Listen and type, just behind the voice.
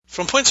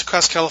From points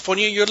across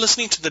California, you're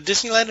listening to the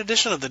Disneyland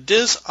edition of the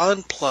Diz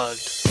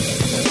Unplugged.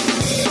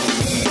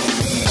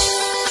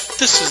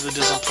 This is the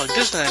Diz Unplugged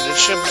Disneyland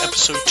edition,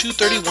 episode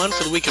 231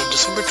 for the week of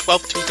December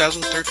 12th,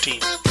 2013.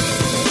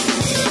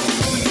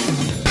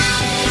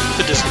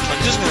 The Diz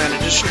Unplugged Disneyland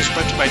edition is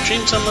brought to you by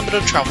Dreams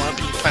Unlimited Travel,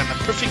 helping you plan a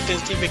perfect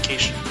Disney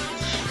vacation.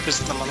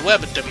 Visit them on the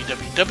web at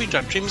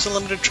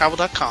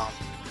www.dreamsunlimitedtravel.com.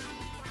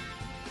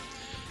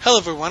 Hello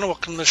everyone, and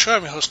welcome to the show.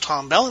 I'm your host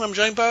Tom Bell, and I'm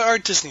joined by our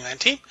Disneyland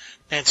team,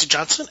 Nancy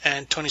Johnson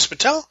and Tony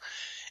Spittell,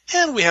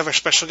 and we have our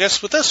special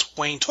guest with us,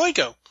 Wayne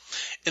Toigo.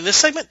 In this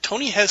segment,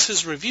 Tony has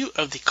his review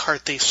of the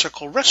Carthay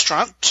Circle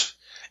Restaurant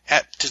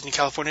at Disney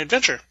California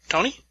Adventure.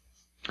 Tony?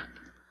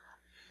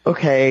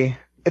 Okay,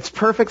 it's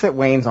perfect that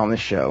Wayne's on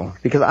this show,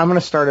 because I'm going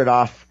to start it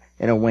off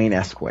in a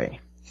Wayne-esque way.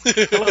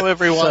 Hello,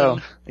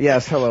 everyone.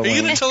 Yes, hello, Are you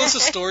Wayne. going to tell us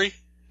a story?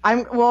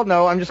 I'm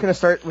just going to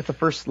start with the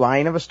first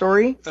line of a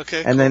story.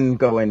 Okay. And then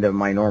go into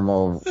my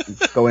normal,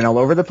 going all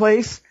over the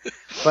place.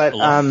 But, a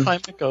long time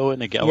ago in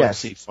a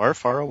galaxy far,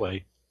 far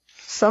away.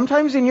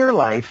 Sometimes in your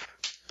life,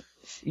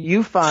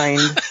 you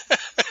find,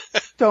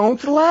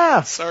 don't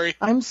laugh. Sorry.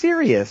 I'm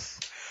serious.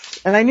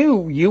 And I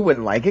knew you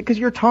wouldn't like it because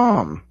you're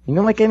Tom. You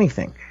don't like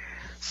anything.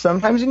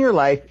 Sometimes in your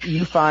life,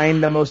 you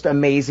find the most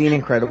amazing,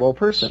 incredible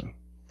person.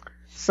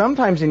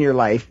 Sometimes in your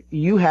life,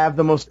 you have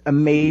the most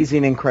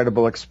amazing,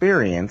 incredible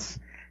experience.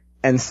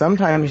 And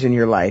sometimes in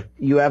your life,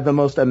 you have the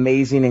most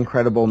amazing,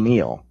 incredible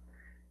meal.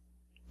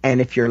 And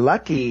if you're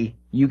lucky,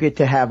 you get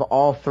to have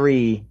all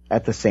three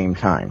at the same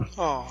time.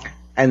 Aww.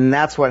 And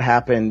that's what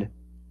happened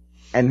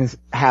and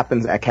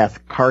happens at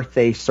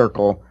Carthay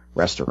Circle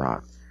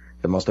Restaurant.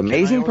 The most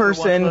amazing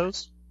person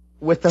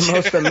with the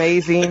most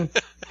amazing...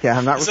 Yeah,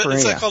 I'm not referring to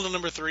Is that called a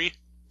number 3?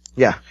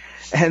 Yeah.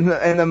 And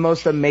the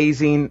most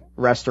amazing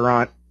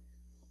restaurant.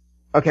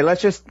 Okay,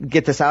 let's just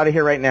get this out of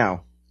here right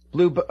now.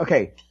 Blue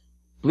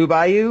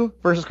Bayou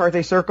versus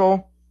Carthay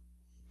Circle.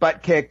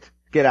 Butt kicked.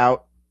 Get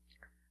out.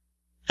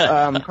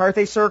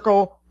 Carthay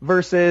Circle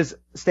versus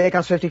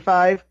Steakhouse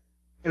 55.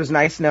 It was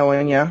nice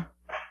knowing you.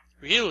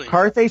 Really?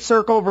 Carthay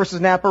Circle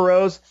versus Napa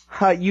Rose.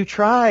 You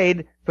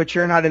tried, but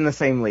you're not in the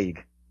same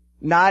league.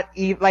 Not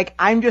even,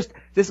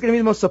 this is going to be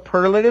the most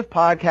superlative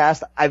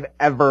podcast I've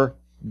ever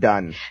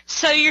done.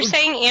 So you're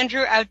saying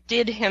Andrew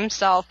outdid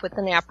himself with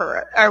the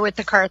Napa, or with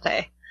the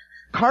Carthay?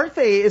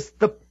 Carthay is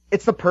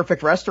it's the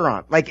perfect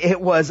restaurant. It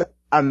was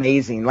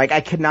amazing.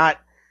 I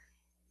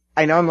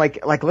know I'm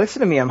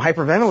listen to me, I'm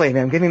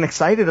hyperventilating. I'm getting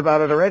excited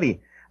about it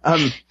already.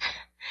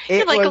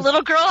 You're like a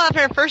little girl on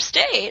her first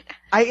date.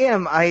 I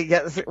am.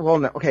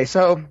 No. Okay,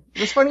 so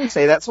it's funny you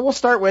say that. So we'll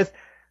start with,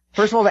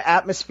 first of all, the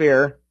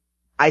atmosphere,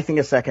 I think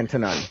is second to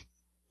none.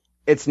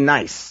 It's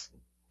nice.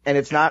 And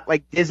it's not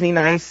like Disney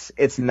nice,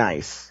 it's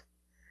nice.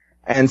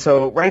 And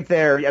so right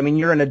there,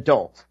 you're an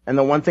adult. And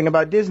the one thing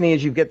about Disney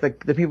is you get the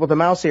people with the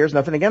mouse ears,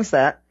 nothing against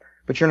that,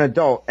 but you're an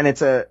adult. And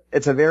it's a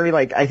very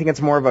I think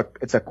it's more of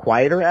it's a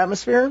quieter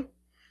atmosphere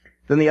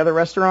than the other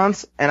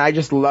restaurants. And I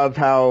just loved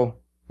how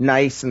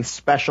nice and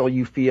special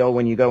you feel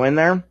when you go in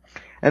there.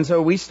 And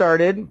so we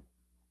started,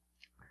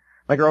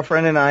 my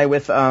girlfriend and I,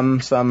 with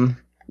some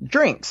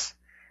drinks.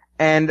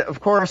 And of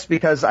course,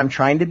 because I'm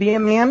trying to be a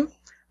man,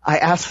 I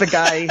asked the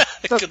guy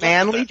a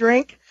manly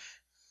drink,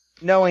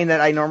 knowing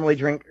that I normally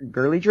drink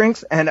girly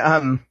drinks.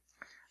 And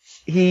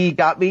he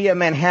got me a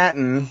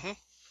Manhattan,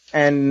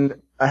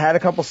 and I had a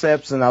couple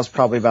sips, and that was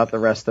probably about the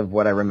rest of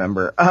what I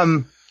remember.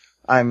 But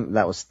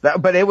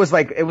it was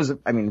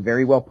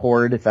very well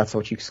poured, if that's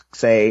what you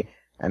say,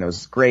 and it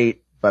was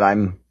great, but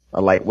I'm a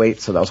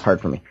lightweight, so that was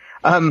hard for me.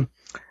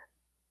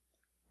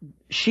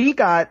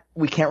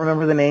 We can't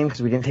remember the name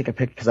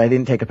because I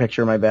didn't take a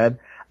picture of my bed.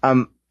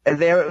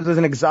 There was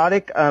an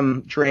exotic,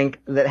 drink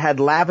that had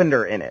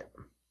lavender in it.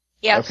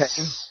 Yes. Okay.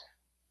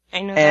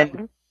 I know and that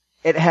one.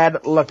 It had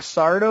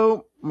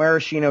Luxardo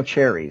maraschino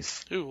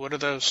cherries. Ooh, what are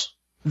those?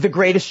 The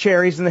greatest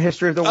cherries in the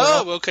history of the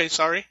world. Oh, okay,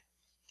 sorry.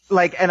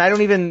 And I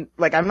don't even,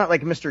 I'm not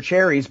like Mr.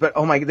 Cherries, but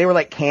they were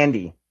like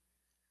candy.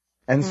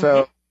 And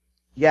so,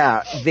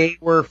 yeah, they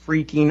were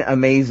freaking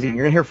amazing.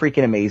 You're gonna hear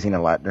freaking amazing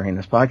a lot during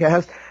this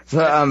podcast.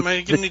 So, am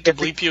I gonna need to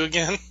bleep you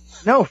again?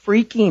 No,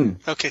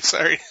 freaking. Okay,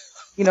 sorry.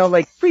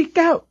 Freak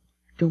out.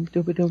 Doom,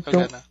 doom, doom, doom.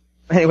 Okay, no.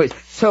 Anyways,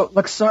 so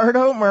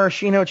Luxardo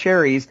maraschino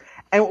cherries,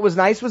 and what was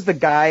nice was the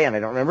guy, and I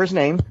don't remember his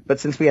name, but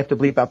since we have to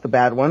bleep out the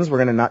bad ones, we're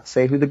gonna not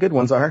say who the good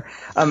ones are.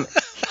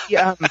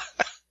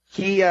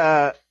 He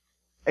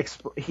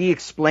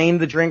explained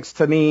the drinks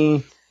to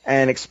me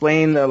and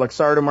explained the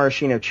Luxardo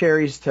maraschino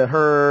cherries to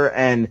her,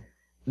 and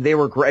they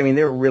were great.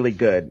 They were really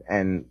good.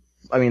 And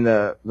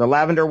the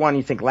lavender one,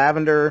 you think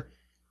lavender,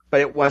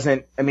 but it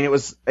wasn't. It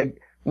was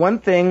one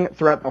thing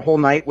throughout the whole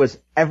night was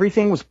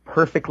everything was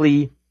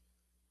perfectly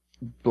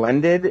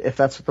blended, if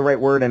that's the right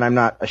word, and I'm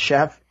not a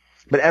chef,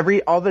 but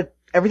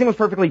everything was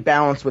perfectly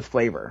balanced with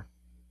flavor.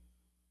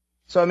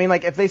 So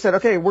if they said,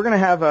 okay, we're gonna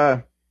have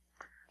I'm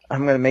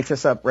gonna make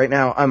this up right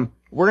now,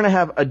 we're gonna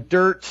have a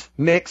dirt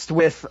mixed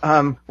with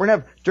we're gonna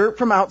have dirt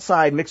from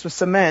outside mixed with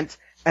cement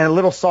and a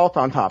little salt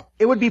on top,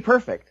 it would be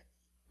perfect.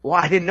 Well,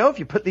 I didn't know if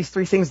you put these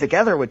three things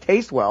together it would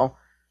taste well,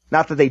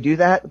 Not that they do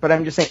that, but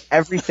I'm just saying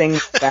everything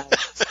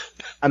that's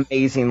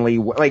amazingly,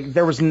 like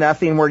there was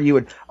nothing where you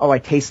would, I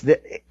taste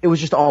it. It was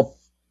just all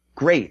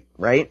great,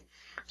 right?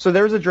 So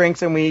there was the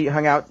drinks and we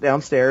hung out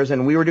downstairs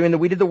and we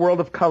did the World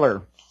of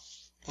Color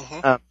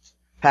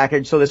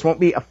package. So this won't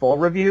be a full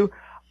review.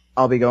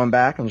 I'll be going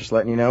back. I'm just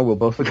letting you know. We'll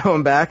both be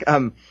going back.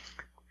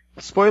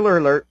 Spoiler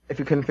alert if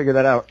you couldn't figure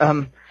that out.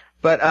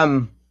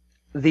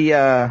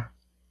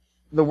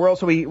 The world,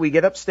 so we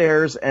get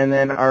upstairs and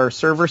then our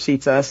server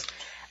seats us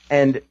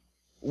and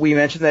we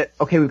mentioned that,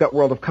 okay, we've got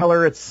World of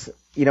Color. It's,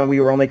 we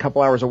were only a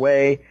couple hours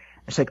away.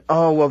 It's like,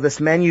 oh, well, this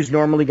menu's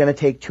normally going to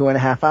take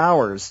 2.5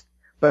 hours,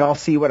 but I'll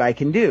see what I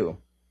can do.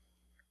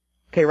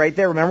 Okay, right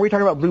there. Remember we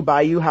talked about Blue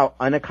Bayou, how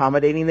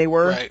unaccommodating they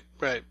were?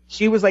 Right.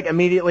 She was like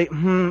immediately,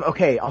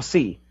 okay, I'll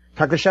see.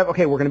 Talk to the chef,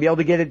 okay, we're going to be able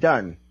to get it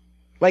done.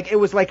 Like, it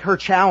was like her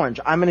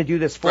challenge. I'm going to do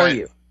this for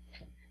you.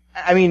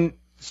 I mean,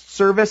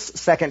 service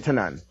second to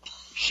none.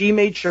 She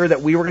made sure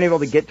that we were going to be able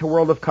to get to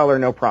World of Color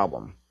no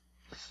problem.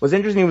 What's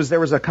interesting was there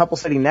was a couple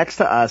sitting next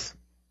to us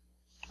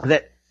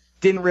that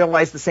didn't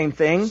realize the same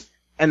thing,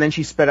 and then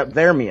she sped up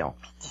their meal.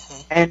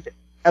 And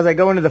as I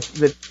go into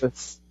the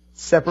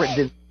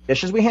separate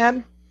dishes we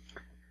had,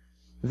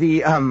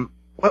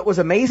 what was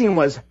amazing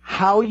was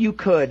how you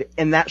could,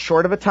 in that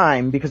short of a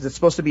time, because it's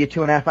supposed to be a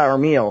 2.5-hour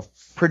meal,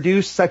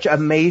 produce such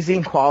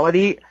amazing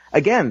quality.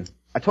 Again,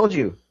 I told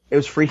you, it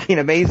was freaking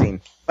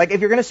amazing. Like, if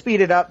you're going to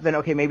speed it up, then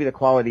okay, maybe the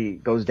quality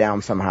goes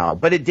down somehow.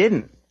 But it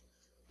didn't.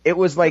 It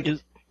was like,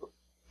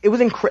 it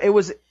was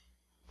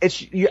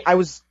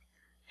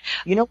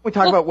when we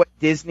talk about what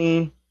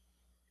Disney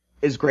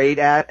is great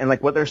at and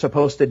like what they're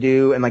supposed to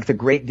do and like the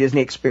great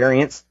Disney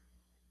experience,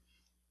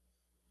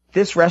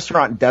 this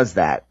restaurant does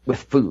that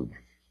with food.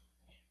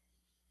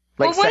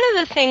 Like, well, one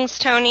of the things,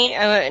 Tony,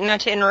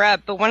 not to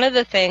interrupt, but one of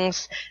the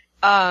things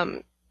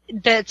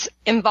that's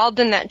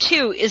involved in that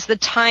too is the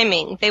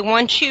timing. They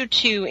want you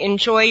to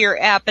enjoy your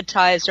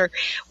appetizer.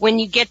 When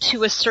you get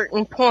to a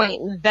certain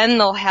point, then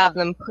they'll have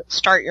them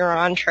start your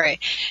entree,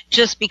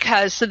 just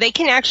because, so they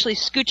can actually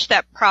scooch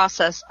that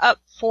process up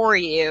for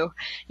you,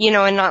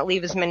 and not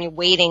leave as many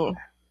waiting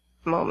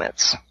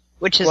moments,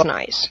 which is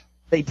nice.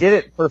 They did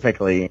it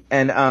perfectly,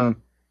 and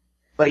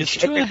is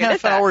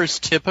 2.5 hours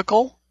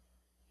typical?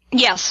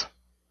 Yes.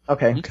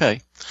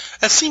 Okay.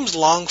 That seems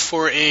long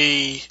for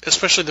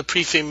especially the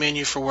pre-fame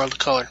menu for World of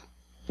Color.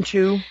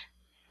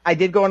 I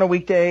did go on a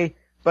weekday,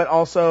 but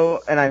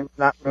also, and I'm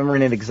not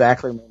remembering it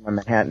exactly, in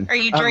Manhattan. Are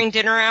you during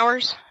dinner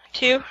hours,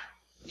 too?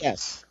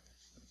 Yes.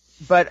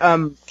 But,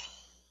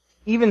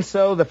 even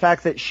so, the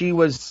fact that she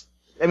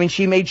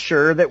made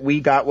sure that we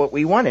got what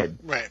we wanted.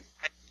 Right.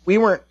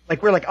 We're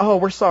like, oh,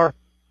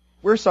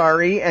 we're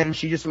sorry, and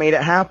she just made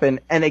it happen.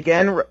 And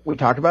again, we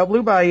talked about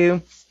Blue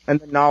Bayou and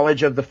the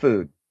knowledge of the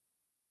food.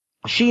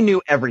 She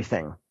knew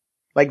everything.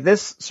 Like,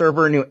 this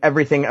server knew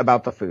everything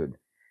about the food.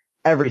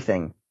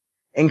 Everything.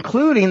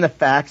 Including the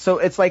fact, so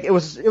it's like, it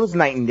was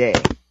night and day.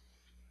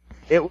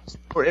 It was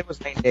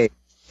night and day.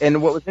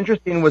 And what was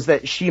interesting was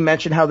that she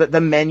mentioned how that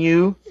the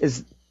menu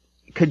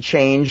could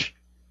change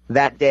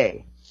that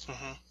day.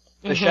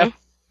 The chef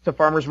to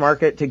farmer's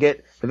market to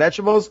get the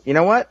vegetables. You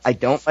know what? I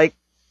don't like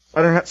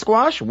butternut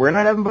squash. We're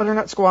not having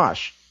butternut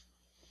squash.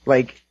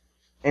 Like,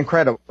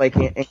 incredible.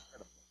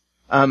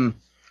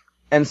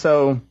 And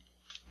so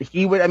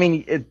he would,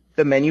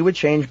 the menu would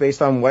change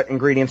based on what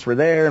ingredients were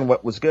there and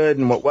what was good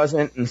and what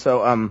wasn't. And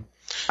so,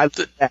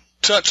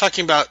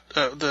 talking about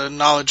the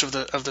knowledge of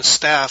the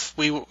staff,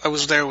 I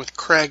was there with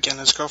Craig and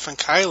his girlfriend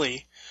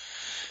Kylie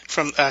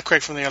from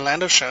Craig from the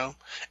Orlando show,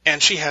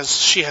 and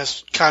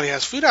Kylie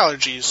has food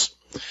allergies,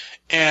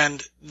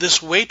 and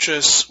this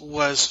waitress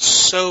was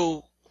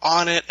so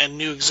on it and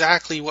knew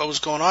exactly what was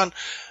going on.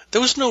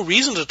 There was no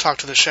reason to talk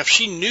to the chef.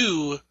 She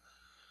knew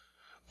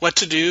what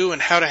to do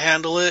and how to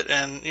handle it,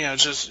 and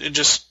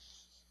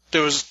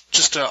there was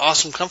just an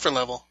awesome comfort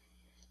level.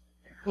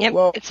 Yep,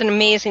 well, it's an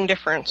amazing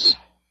difference.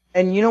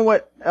 And you know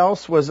what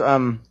else was, I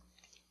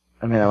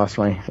lost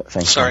my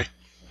thing. Sorry.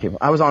 Okay,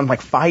 I was on like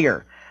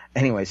fire.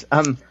 Anyways,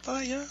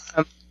 fire.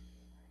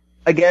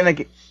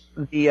 Again,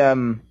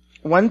 the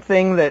one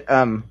thing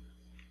that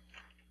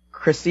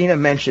Christina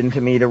mentioned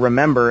to me to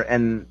remember,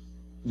 and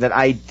that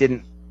I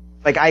didn't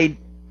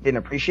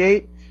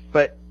appreciate,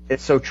 but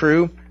it's so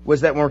true,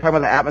 was that when we're talking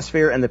about the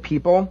atmosphere and the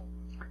people,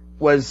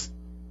 was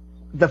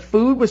the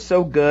food was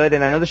so good,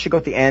 and I know this should go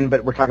at the end,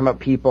 but we're talking about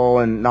people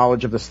and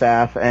knowledge of the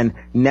staff, and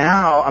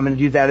now I'm going to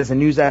do that as a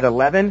news at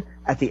 11.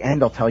 At the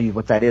end, I'll tell you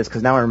what that is,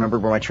 because now I remember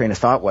where my train of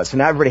thought was. So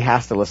now everybody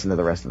has to listen to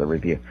the rest of the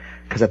review,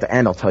 because at the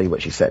end I'll tell you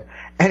what she said.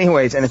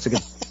 Anyways, and it's a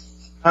good.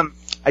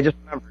 I just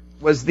remember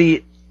was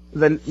the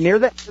near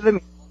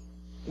the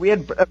we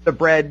had the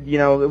bread,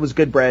 it was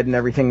good bread and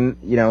everything,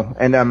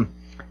 and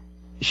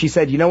she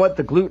said, you know what,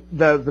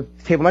 the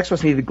table next to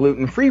us needed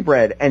gluten-free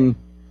bread, and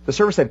the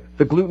server said,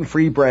 the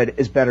gluten-free bread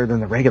is better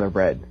than the regular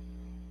bread. Do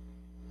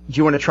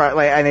you want to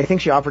try, and I think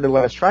she offered to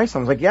let us try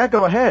some. I was like, yeah,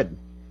 go ahead.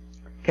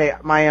 Okay,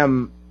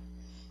 my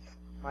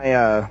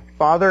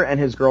father and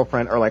his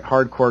girlfriend are like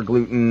hardcore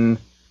gluten,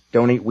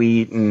 don't eat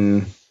wheat,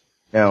 and,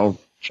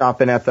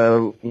 shopping at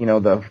the,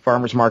 the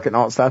farmer's market and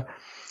all that stuff.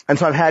 And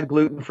so I've had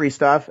gluten-free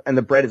stuff, and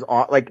the bread is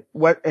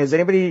what, has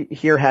anybody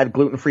here had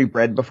gluten-free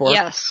bread before?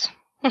 Yes.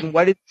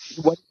 What is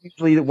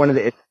usually one of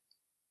the...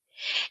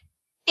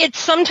 It's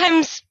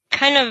sometimes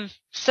kind of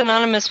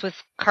synonymous with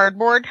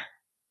cardboard.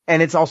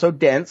 And it's also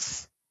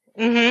dense.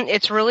 Mm-hmm.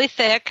 It's really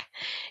thick.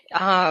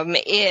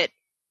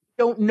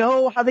 Don't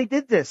know how they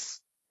did this.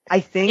 I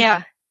think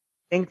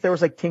there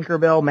was like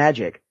Tinkerbell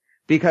magic,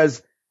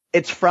 because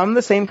it's from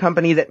the same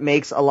company that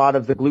makes a lot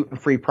of the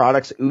gluten-free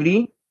products,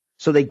 Udi.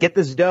 So they get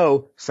this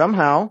dough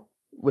somehow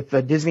with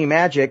the Disney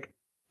magic.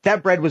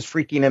 That bread was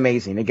freaking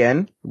amazing.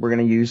 Again, we're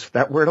going to use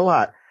that word a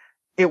lot.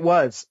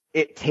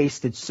 It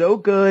tasted so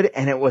good,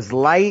 and it was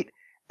light,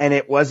 and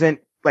it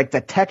wasn't like the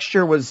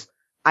texture was,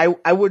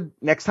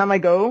 next time we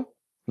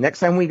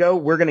go,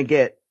 we're going to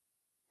get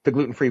the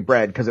gluten-free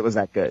bread because it was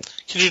that good.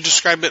 Can you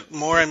describe it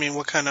more? I mean,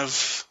 what kind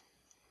of...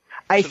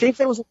 I think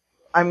there was,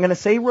 I'm going to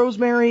say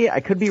rosemary. I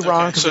could be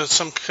wrong.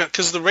 So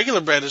because the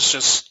regular bread is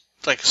just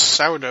like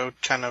sourdough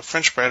kind of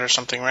French bread or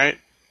something, right?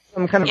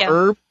 Some kind of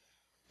herb,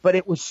 but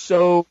it was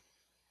so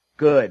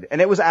good. And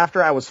it was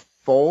after I was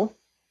full,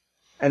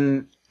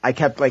 and I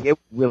kept it was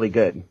really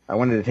good. I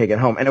wanted to take it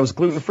home, and it was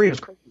gluten-free. It was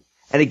crazy.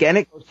 And again,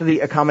 it goes to the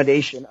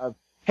accommodation of,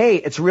 hey,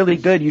 it's really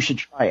good. You should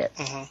try it.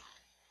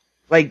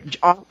 Mm-hmm.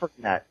 Offering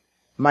that.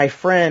 My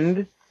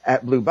friend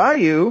at Blue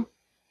Bayou,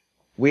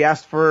 we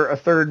asked for a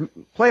third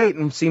plate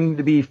and seemed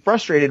to be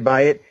frustrated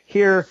by it.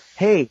 Here,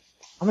 hey,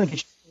 I'm going to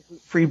get you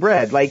free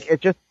bread.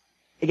 It just,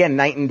 again,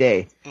 night and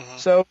day. Mm-hmm.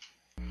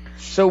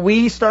 So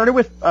we started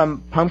with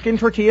pumpkin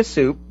tortilla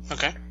soup.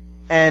 Okay.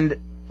 And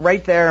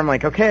right there, I'm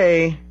like,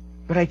 okay,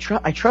 but I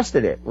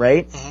trusted it,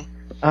 right?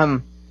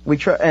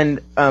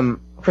 Mm-hmm.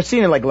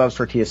 Christina loves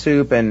tortilla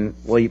soup and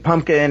will eat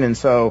pumpkin, and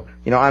so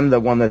I'm the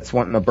one that's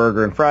wanting a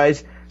burger and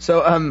fries.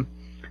 So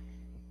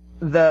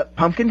the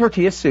pumpkin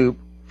tortilla soup,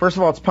 first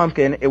of all, it's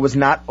pumpkin. It was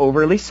not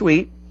overly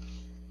sweet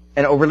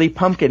and overly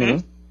pumpkin-y.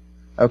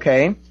 Mm-hmm.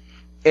 Okay,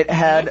 it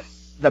had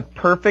the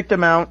perfect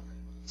amount.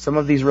 Some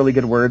of these really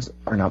good words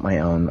are not my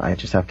own. I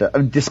just have to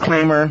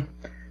disclaimer.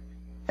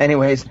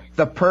 Anyways,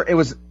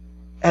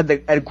 had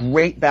a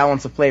great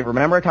balance of flavor.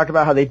 Remember I talked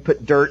about how they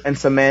put dirt and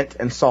cement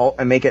and salt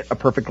and make it a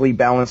perfectly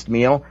balanced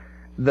meal?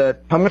 The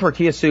pumpkin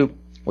tortilla soup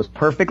was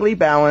perfectly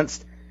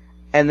balanced,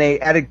 and they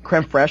added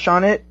creme fraiche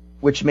on it,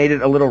 which made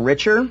it a little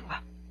richer.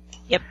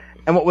 Yep.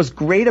 And what was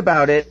great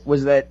about it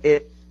was that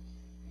it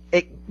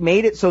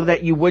made it so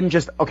that you wouldn't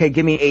just, okay,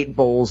 give me 8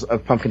 bowls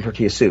of pumpkin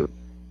tortilla soup.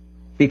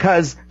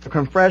 Because the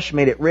creme fraiche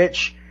made it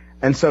rich,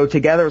 and so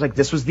together it was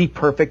this was the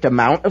perfect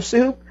amount of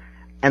soup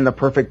and the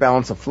perfect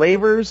balance of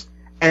flavors.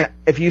 And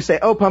if you say,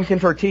 oh, pumpkin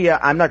tortilla,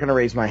 I'm not going to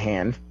raise my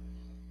hand.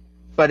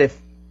 But if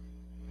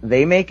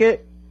they make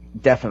it,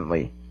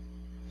 definitely.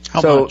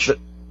 How much?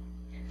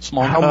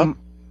 Small cup?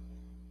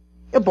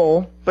 A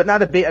bowl, but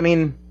not a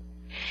big,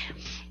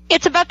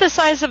 it's about the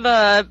size of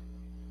a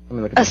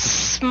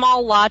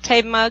small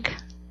latte mug.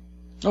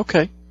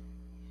 Okay.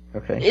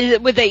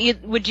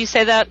 Would you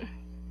say that?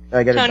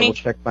 I got to double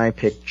check my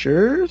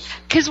pictures.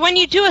 Because when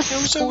you do a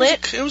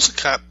split, it was a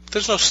cup.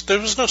 There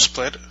was no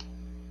split.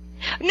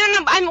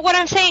 No. What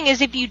I'm saying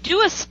is, if you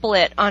do a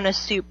split on a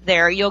soup,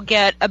 you'll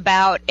get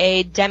about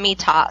a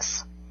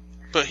demi-tasse.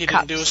 But he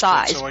didn't do a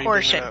size split, so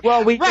portion.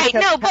 Well,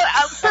 but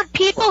for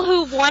people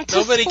who want to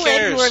Nobody split,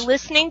 cares. who are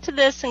listening to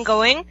this and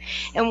going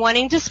and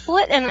wanting to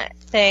split a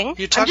thing,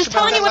 I'm just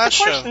telling you what the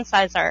portion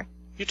size are.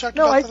 You talked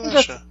about that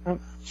last show.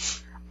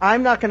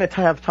 I'm not going to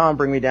have Tom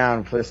bring me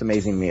down for this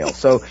amazing meal.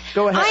 So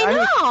go ahead.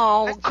 I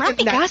know.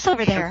 Grumpy Gus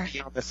over there.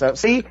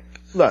 See,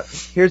 look,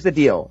 here's the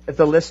deal. If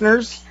the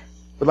listeners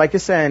would like to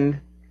send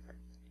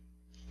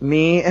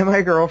me and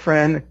my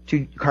girlfriend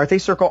to Carthay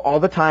Circle all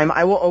the time,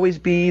 I will always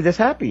be this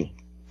happy.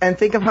 And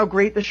think of how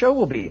great the show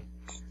will be.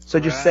 So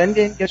just send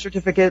in gift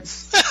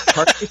certificates,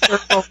 Carthay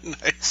Circle,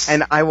 nice.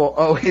 And I will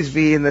always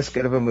be in this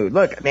good of a mood.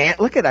 Look, man,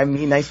 I'm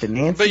being nice to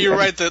Nancy. But you're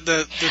right,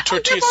 the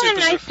tortilla soup You've been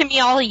nice to me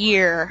all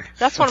year.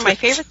 That's one of my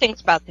favorite things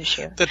about this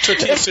show. The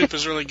tortilla soup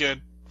is really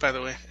good, by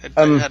the way.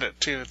 I had it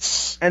too.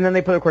 And then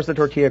they put, of course, the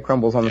tortilla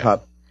crumbles on the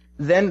top.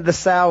 Then the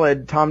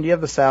salad. Tom, do you have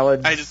the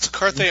salad? It's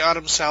Carthay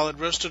autumn salad,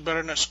 roasted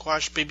butternut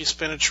squash, baby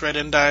spinach, red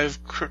endive,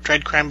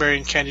 dried cranberry,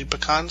 and candied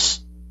pecans.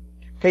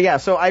 Okay, yeah,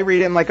 so I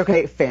read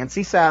it,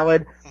 fancy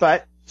salad,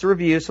 but it's a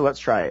review, so let's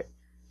try it.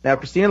 Now,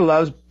 Christina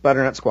loves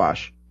butternut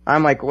squash.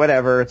 I'm like,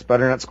 whatever, it's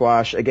butternut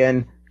squash.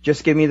 Again,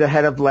 just give me the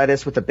head of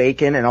lettuce with the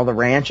bacon and all the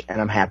ranch, and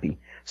I'm happy.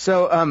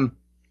 So,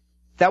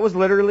 that was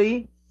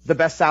literally the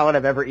best salad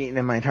I've ever eaten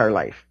in my entire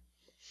life.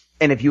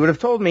 And if you would have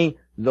told me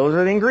those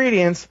are the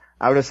ingredients,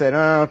 I would have said,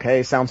 oh,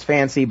 okay, sounds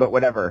fancy, but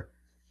whatever.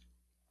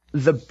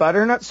 The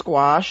butternut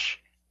squash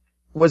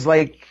was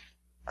I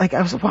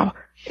was like, wow.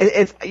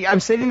 I'm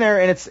sitting there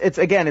and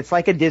it's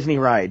like a Disney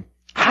ride.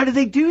 How do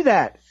they do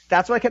that?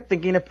 That's what I kept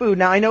thinking of food.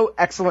 Now I know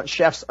excellent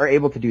chefs are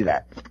able to do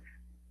that.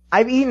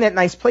 I've eaten at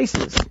nice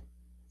places,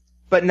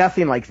 but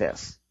nothing like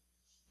this.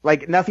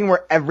 Nothing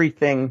where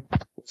everything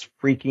was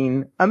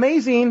freaking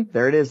amazing.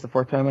 There it is, the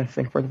fourth time I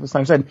think for the first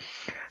time said.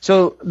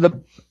 So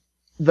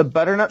the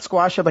butternut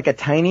squash had like a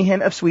tiny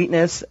hint of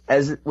sweetness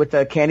as with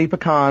the candied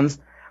pecans,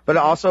 but it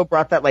also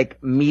brought that like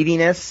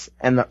meatiness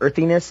and the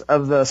earthiness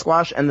of the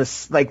squash, and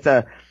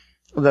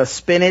the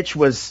spinach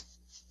was,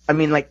 I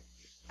mean, like,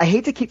 I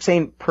hate to keep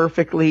saying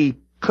perfectly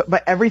cooked,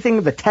 but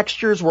everything, the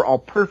textures were all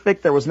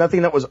perfect. There was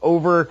nothing that was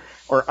over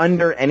or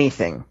under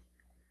anything.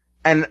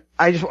 And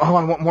I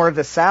want more of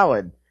the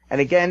salad. And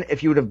again,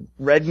 if you would have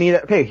read me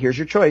that, okay, here's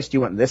your choice. Do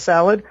you want this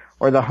salad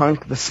or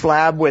the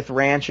slab with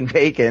ranch and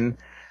bacon?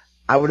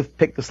 I would have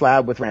picked the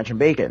slab with ranch and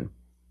bacon.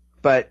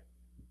 But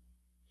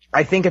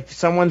I think if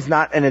someone's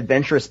not an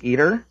adventurous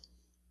eater,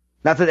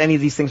 not that any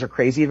of these things are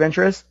crazy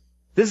adventurous,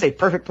 this is a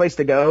perfect place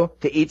to go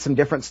to eat some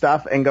different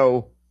stuff and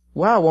go,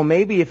 wow, well,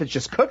 maybe if it's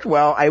just cooked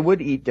well, I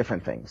would eat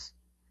different things.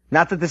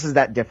 Not that this is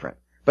that different.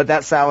 But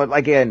that salad,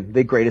 again,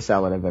 the greatest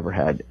salad I've ever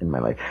had in my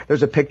life.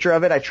 There's a picture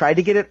of it. I tried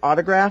to get it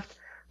autographed.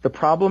 The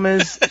problem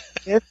is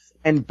it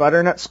and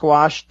butternut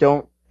squash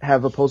don't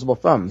have opposable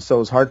thumbs, so it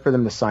was hard for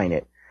them to sign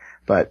it.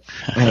 But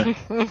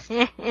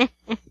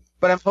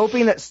but I'm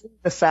hoping that soon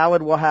the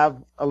salad will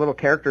have a little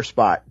character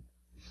spot,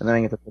 and then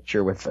I get the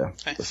picture with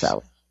the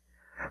salad.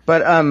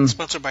 But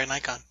sponsored by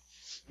Nikon.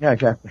 Yeah,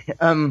 exactly.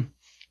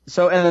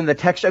 So and then the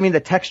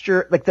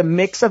texture, like the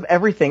mix of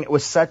everything,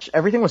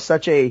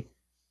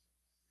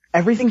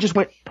 everything just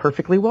went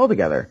perfectly well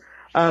together.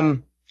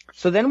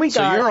 So then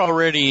So you're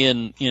already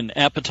in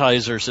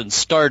appetizers and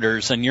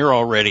starters, and you're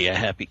already a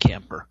happy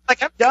camper.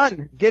 Like, I'm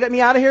done. Get me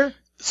out of here.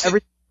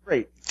 Everything's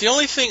great. The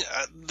only thing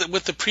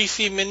with the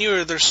pre-feed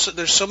menu, there's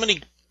so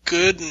many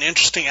good and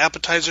interesting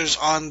appetizers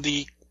on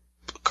the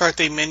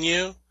Carthay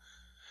menu,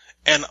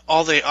 and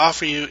all they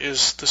offer you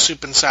is the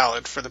soup and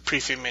salad for the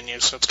pre-feed menu.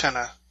 So it's kind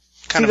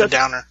of a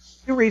downer.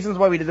 Two reasons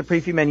why we did the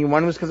pre-feed menu.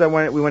 One was because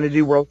we wanted to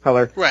do world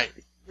color. Right.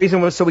 The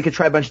reason was so we could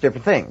try a bunch of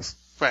different things.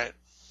 Right.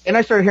 And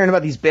I started hearing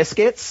about these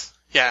biscuits.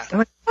 Yeah. I'm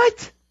like,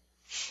 what?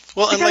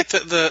 Well, and like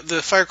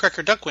the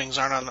firecracker duck wings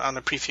aren't on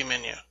the pre-feed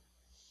menu.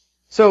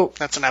 So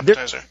that's an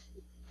appetizer.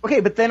 Okay,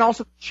 but then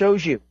also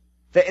shows you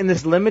that in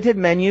this limited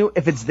menu,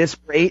 if it's this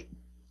great,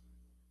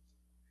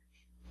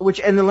 what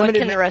can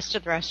the rest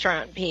of the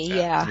restaurant be?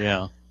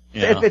 Yeah.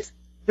 If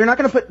they're not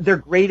going to put their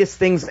greatest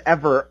things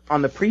ever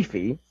on the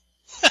pre-feed.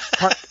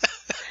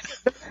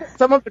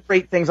 Some of the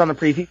great things on the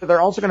pre-feed, but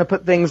they're also going to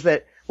put things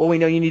that, well, we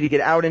know you need to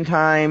get out in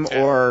time,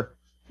 or,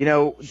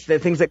 the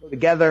things that go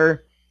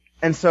together.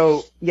 And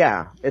so,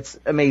 yeah, it's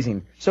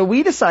amazing. So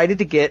we decided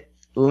to get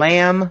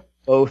lamb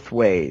both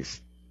ways.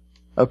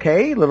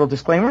 Okay, little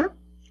disclaimer.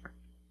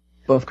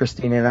 Both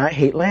Christina and I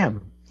hate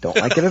lamb. Don't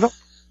like it at all.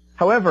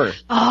 However,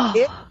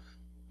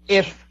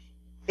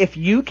 if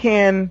you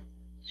can,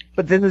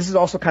 but then this is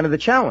also kind of the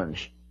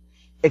challenge.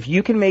 If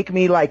you can make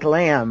me like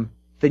lamb,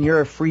 then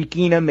you're a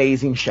freaking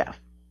amazing chef.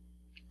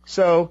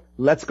 So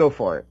let's go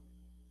for it.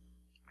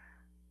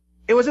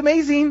 It was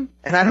amazing,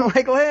 and I don't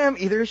like lamb,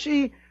 either does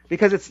she,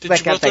 because it's Did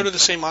you both order the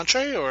same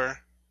entree, or?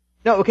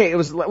 No, okay, there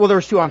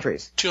was two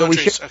entrees. Two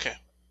entrees, okay.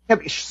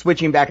 Kept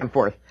switching back and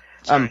forth.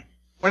 One of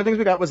the things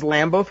we got was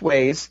lamb both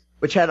ways,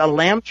 which had a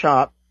lamb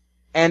chop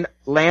and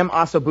lamb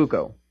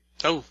ossobuco.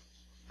 Oh.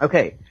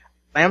 Okay.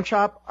 Lamb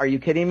chop, are you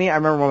kidding me? I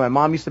remember when my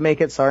mom used to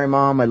make it. Sorry,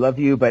 Mom, I love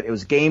you, but it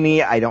was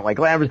gamey. I don't like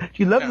lamb. Do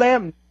you love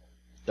lamb?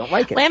 Don't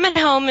like it. Lamb at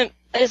home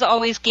is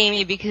always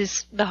gamey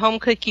because the home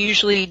cook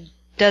usually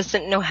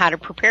doesn't know how to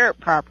prepare it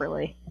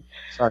properly.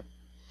 Sorry.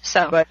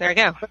 So, there you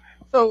go.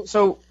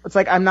 So it's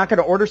like I'm not going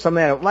to order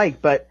something I don't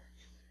like,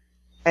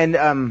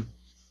 and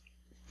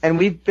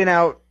we've been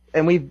out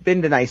and we've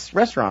been to nice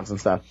restaurants and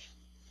stuff.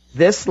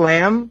 This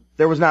lamb,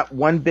 there was not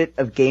one bit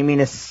of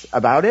gaminess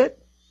about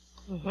it.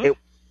 Mm-hmm. It was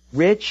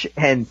rich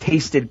and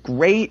tasted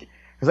great. I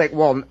was like,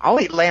 well, I'll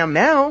eat lamb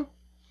now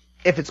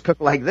if it's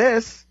cooked like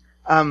this.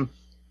 And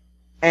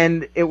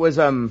it was,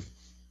 there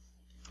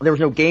was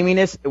no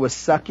gaminess. It was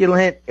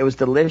succulent. It was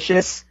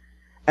delicious.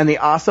 And the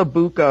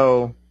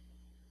ossobuco,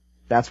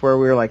 that's where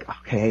we were like,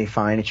 okay,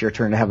 fine, it's your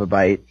turn to have a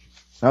bite.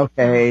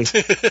 Okay.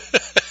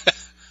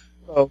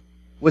 So,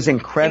 was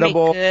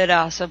incredible. Good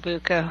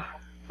ossobuco.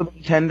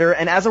 Tender.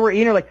 And as we're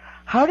eating, like,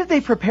 how did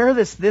they prepare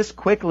this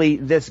quickly,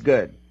 this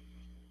good?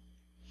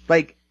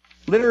 Like,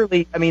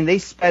 literally, I mean, they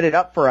sped it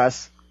up for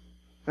us.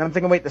 And I'm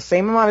thinking, wait, the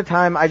same amount of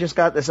time I just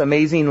got this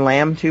amazing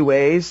lamb two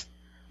ways,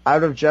 I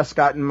would have just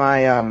gotten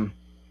my,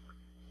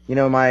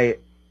 my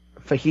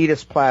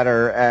fajitas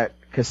platter at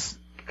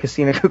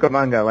Casina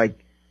Cucamonga, like,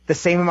 the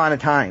same amount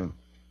of time.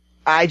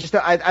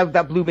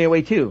 That blew me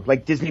away too.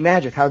 Like Disney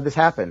magic. How did this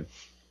happen?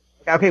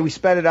 Okay, we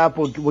sped it up.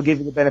 We'll give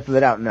you the benefit of the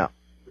doubt. No.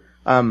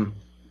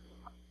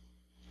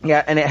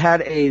 Yeah, and it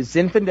had a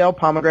Zinfandel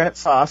pomegranate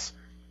sauce,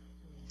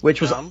 which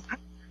was,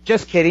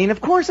 just kidding.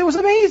 Of course, it was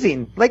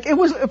amazing. Like, it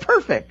was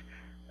perfect.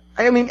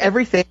 I mean,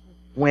 everything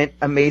went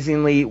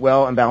amazingly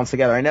well and balanced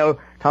together. I know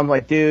Tom's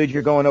like, dude,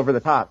 you're going over the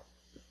top.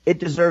 It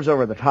deserves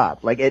over the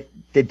top. Like, it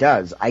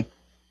does.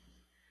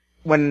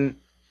 When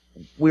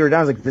we were done,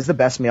 I was like, this is the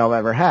best meal I've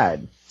ever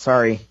had.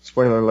 Sorry,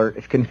 spoiler alert,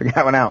 if you couldn't figure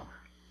that one out.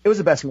 It was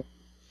the best meal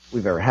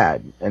we've ever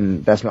had,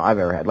 and best meal I've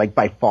ever had, like,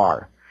 by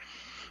far.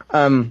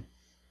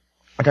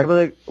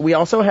 We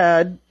also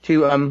had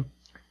to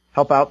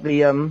help out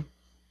the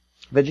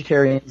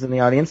vegetarians in the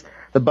audience.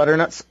 The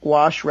butternut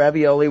squash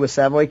ravioli with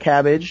Savoy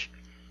cabbage,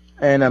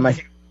 and I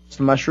think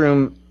some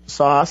mushroom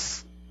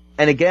sauce.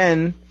 And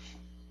again,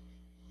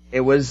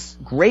 it was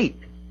great.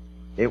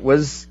 It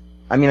was.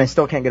 I mean, I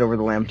still can't get over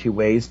the lamb 2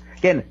 ways.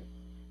 Again,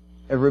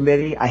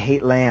 everybody, I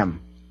hate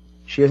lamb.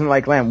 She doesn't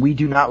like lamb. We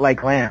do not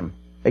like lamb.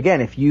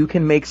 Again, if you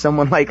can make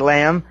someone like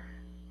lamb,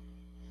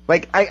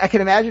 like I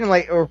can imagine,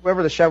 like, or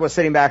whoever the chef was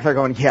sitting back there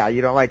going, "Yeah,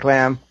 you don't like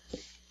lamb?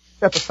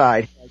 Step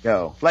aside, here I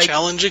go." Like,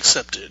 challenge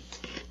accepted.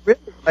 Really,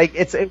 like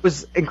it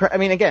was incredible. I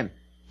mean, again,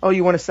 oh,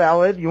 you want a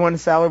salad? You want a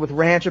salad with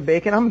ranch and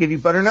bacon? I'm gonna give you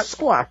butternut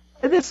squash.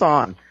 Try this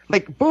on,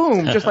 like,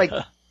 boom, just like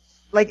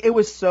it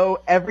was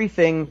so.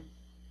 Everything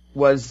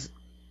was.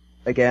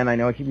 Again, I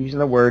know I keep using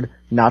the word,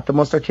 not the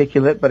most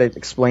articulate, but it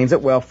explains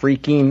it well.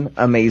 Freaking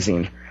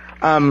amazing.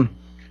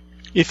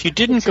 If you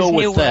didn't go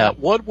with that,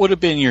 what would have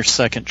been your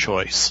second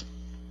choice?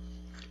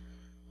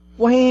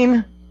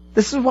 Wayne,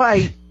 this is why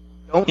I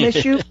don't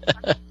miss you.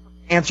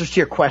 Answers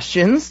to your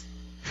questions.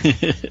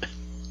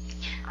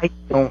 I'd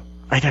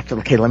have to,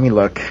 okay, let me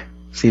look.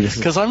 See, this is.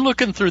 Because I'm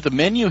looking through the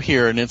menu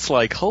here, and it's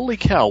like, holy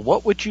cow,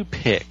 what would you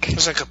pick?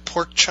 There's like a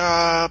pork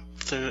chop.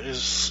 There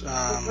is,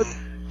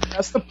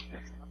 That's the.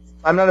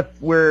 I'm not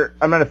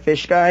a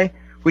fish guy.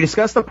 We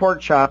discussed the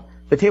pork chop.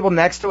 The table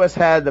next to us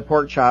had the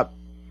pork chop.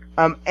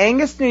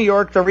 Angus, New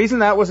York. The reason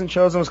that wasn't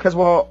chosen was because,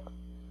 well,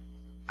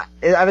 I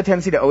have a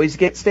tendency to always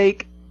get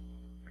steak,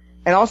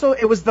 and also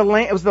it was the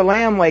lamb. It was the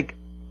lamb. Like,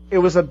 it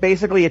was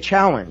basically a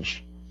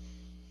challenge.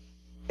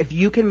 If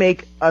you can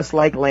make us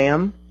like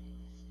lamb,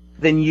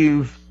 then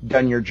you've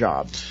done your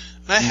job.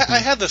 I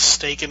had the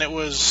steak, and it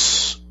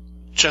was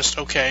just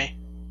okay.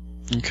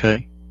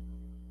 Okay.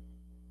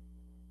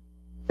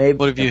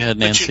 What have you had,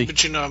 Nancy?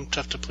 But you know I'm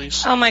tough to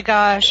please. Oh my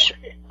gosh.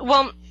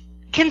 Well,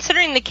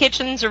 considering the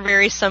kitchens are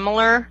very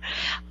similar,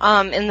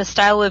 and the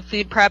style of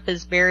food prep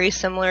is very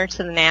similar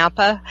to the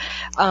Napa,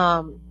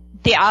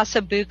 the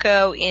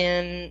ossobuco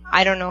in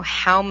I don't know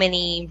how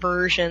many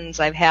versions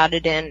I've had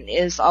it in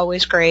is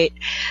always great.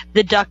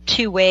 The duck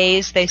 2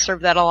 ways, they serve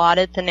that a lot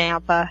at the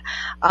Napa.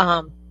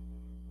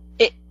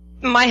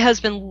 My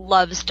husband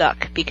loves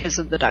duck because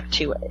of the duck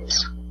 2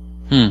 ways.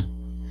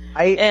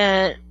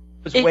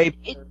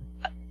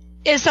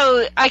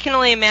 So I can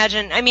only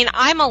imagine. I mean,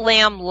 I'm a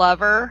lamb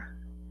lover,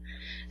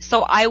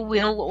 so I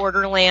will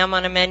order lamb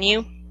on a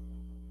menu.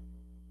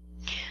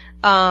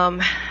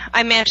 I'm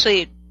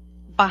actually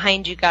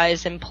behind you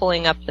guys in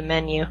pulling up the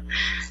menu,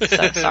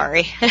 so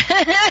sorry.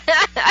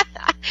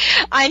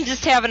 I'm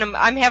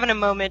having a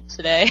moment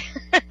today.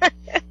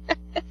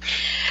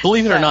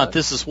 Believe it or not,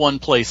 this is one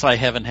place I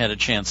haven't had a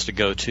chance to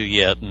go to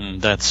yet,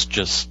 and that's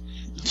just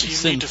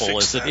sinful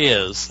as it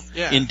is.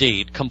 Yeah.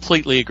 Indeed,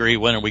 completely agree.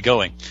 When are we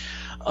going?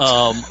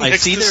 I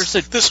see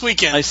this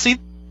weekend. I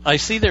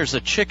see there's a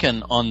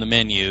chicken on the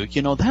menu.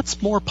 You know,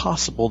 that's more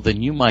possible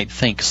than you might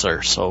think,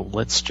 sir. So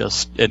let's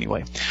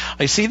anyway.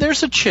 I see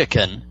there's a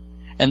chicken,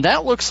 and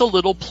that looks a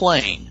little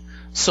plain.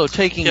 So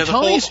taking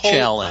Tony's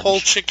challenge. Whole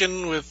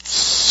chicken with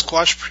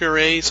squash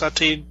puree,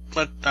 sauteed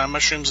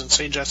mushrooms, and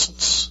sage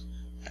essence.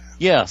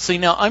 Yeah, see,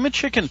 now I'm a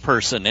chicken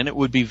person, and it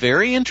would be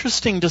very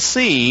interesting to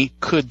see,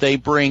 could they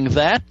bring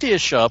that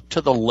dish up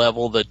to the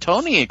level that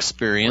Tony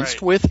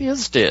experienced with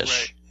his dish?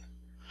 Right.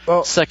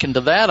 Well, second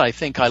to that, I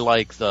think I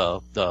like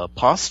the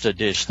pasta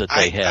dish that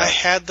they had. I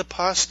had the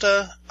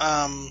pasta.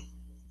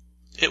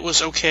 It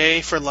was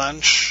okay for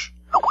lunch,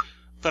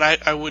 but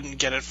I wouldn't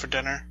get it for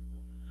dinner.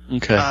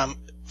 Okay.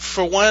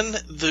 For one,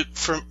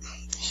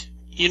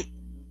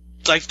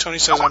 like Tony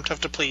says, I'm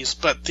tough to please,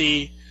 but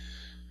the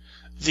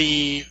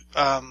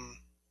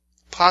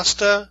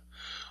pasta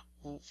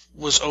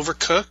was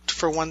overcooked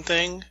for one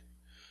thing.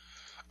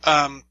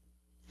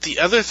 The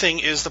other thing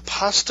is the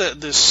pasta,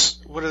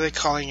 what are they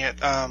calling it?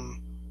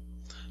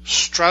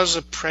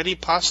 Strozzapreti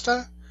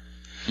pasta?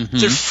 Mm-hmm.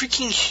 They're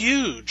freaking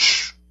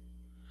huge.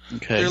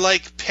 Okay. They're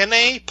like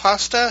penne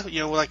pasta,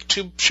 like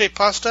tube-shaped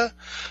pasta,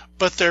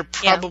 but they're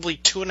probably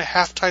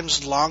 2.5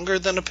 times longer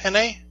than a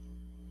penne.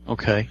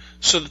 Okay.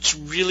 So it's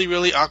really,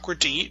 really awkward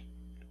to eat.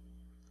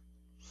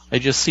 I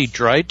just see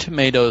dried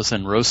tomatoes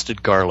and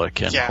roasted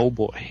garlic, and oh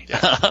boy.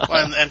 Yeah.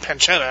 Well, and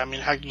pancetta. I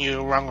mean, how can you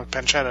go wrong with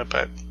pancetta?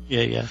 But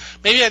yeah.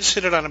 Maybe I just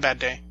hit it on a bad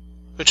day,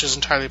 which is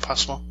entirely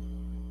possible.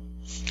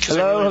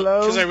 Hello?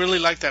 Because I really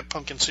like that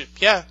pumpkin soup.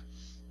 Yeah.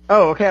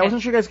 Oh, okay. I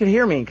wasn't sure you guys could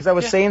hear me, because I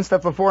was saying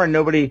stuff before and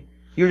nobody...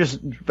 You were just...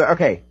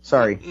 Okay,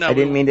 sorry. No, I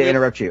didn't mean to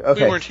interrupt you.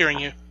 Okay. We weren't hearing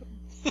you.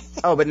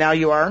 Oh, but now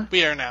you are?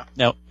 We are now.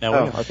 No, we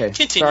are. Okay.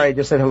 Continue. Sorry, I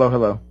just said hello.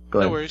 Go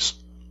ahead. No worries.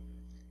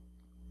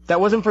 That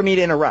wasn't for me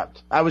to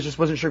interrupt. I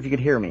wasn't sure if you could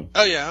hear me.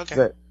 Oh, yeah,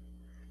 okay.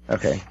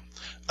 Okay.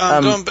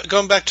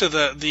 Going back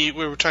to we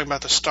were talking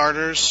about the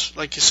starters,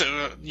 like you said,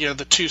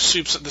 the two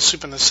soups, the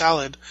soup and the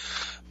salad.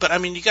 But I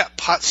mean, you got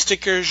pot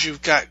stickers,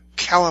 you've got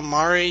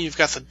calamari, you've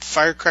got the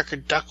firecracker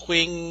duck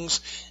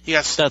wings, you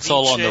got ceviche. That's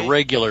all on the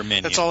regular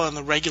menu. That's all on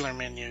the regular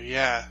menu,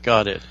 yeah.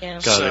 Got it. Yeah.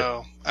 Got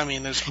it. I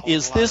mean,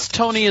 there's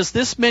Tony, is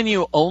this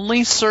menu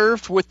only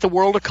served with the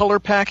World of Color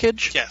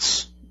package?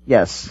 Yes.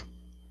 Yes.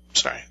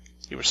 Sorry,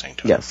 you were saying,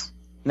 Tony. Yes.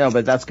 No,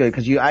 but that's good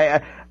because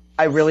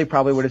I really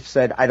probably would have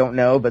said I don't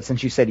know, but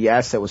since you said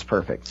yes, it was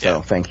perfect.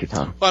 So thank you,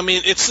 Tom. Well, I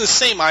mean, it's the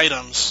same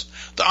items.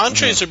 The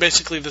entrees are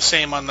basically the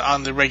same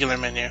on the regular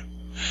menu.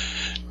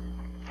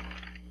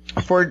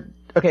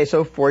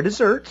 So for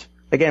dessert,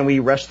 again, we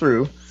rushed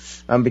through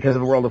because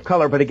of the world of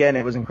color, but again,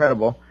 it was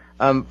incredible.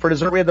 For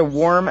dessert, we had the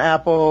warm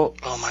apple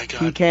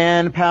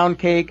pecan pound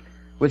cake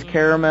with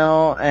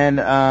caramel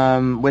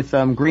and with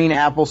green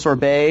apple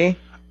sorbet.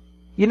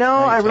 You know,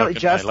 I really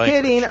just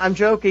kidding. I'm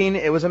joking.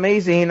 It was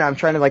amazing. I'm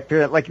trying to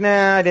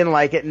nah, I didn't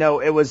like it. No,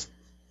 it was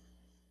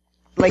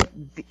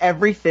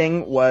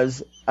everything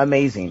was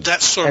amazing.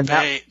 That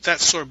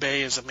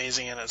sorbet is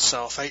amazing in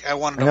itself. I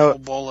wanted a whole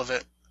bowl of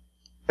it.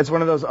 It's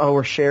one of those,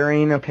 we're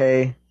sharing,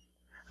 okay.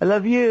 I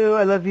love you,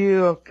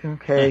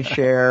 okay,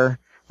 share.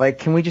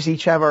 Can we just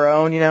each have our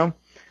own, you know?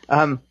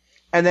 And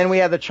then we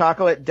had the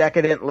chocolate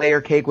decadent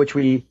layer cake, which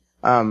we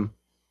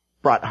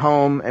brought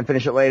home and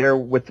finished it later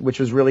which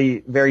was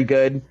really very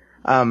good.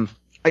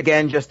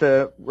 Again, just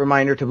a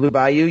reminder to Blue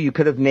Bayou, you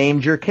could have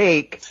named your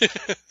cake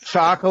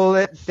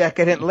chocolate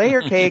decadent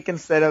layer cake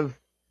instead of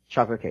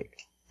chocolate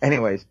cake.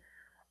 Anyways.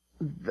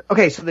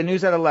 Okay, so the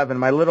news at 11.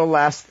 My little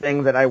last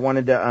thing that I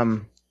wanted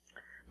to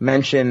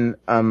mention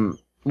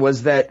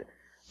was that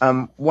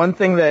one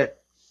thing that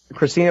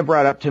Christina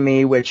brought up to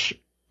me, which,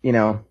 you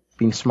know,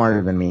 being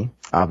smarter than me,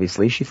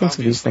 obviously, she thinks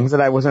of these things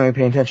that I wasn't really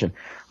paying attention.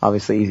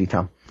 Obviously, easy,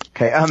 Tom.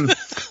 Okay,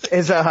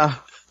 is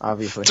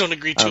obviously. Don't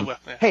agree too well.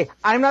 Yeah. Hey,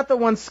 I'm not the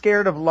one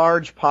scared of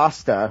large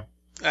pasta.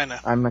 I know.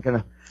 I'm not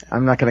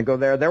gonna go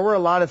there. There were a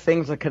lot of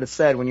things I could have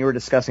said when you were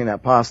discussing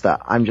that pasta.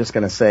 I'm just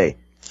gonna say.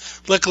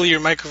 Luckily,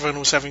 your microphone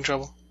was having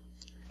trouble.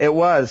 It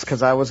was,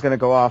 because I was gonna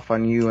go off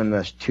on you and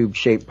the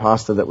tube-shaped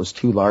pasta that was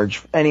too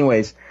large.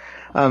 Anyways,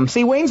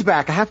 see, Wayne's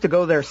back. I have to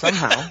go there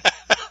somehow.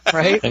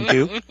 Right?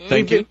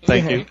 Thank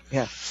you.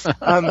 Yeah.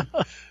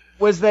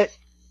 Was that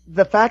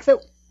the fact that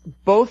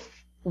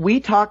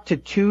we talked to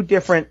two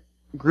different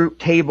group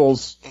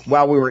tables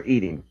while we were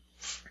eating.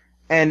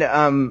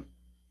 And,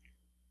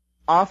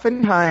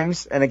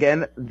 oftentimes, and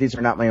again, these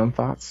are not my own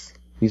thoughts.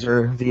 These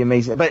are the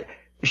amazing, but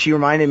she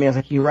reminded me, I was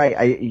like, you're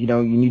right. You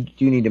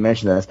need to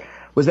mention this,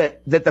 was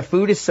that the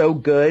food is so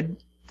good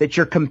that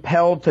you're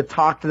compelled to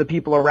talk to the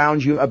people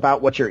around you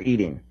about what you're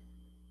eating.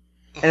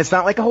 And it's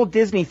not like a whole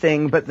Disney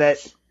thing, but that,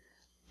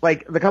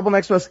 the couple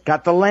next to us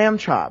got the lamb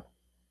chop.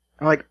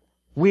 I'm like,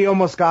 we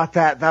almost got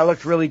that. That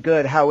looked really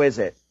good. How is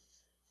it?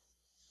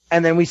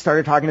 And then we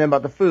started talking to them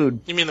about the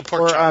food. You mean the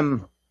pork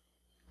chop?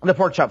 The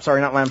pork chop,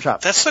 sorry, not lamb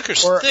chop. That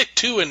sucker's thick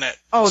too, isn't it?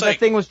 Oh, that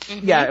thing was,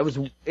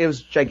 it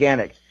was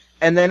gigantic.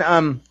 And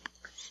then,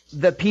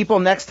 the people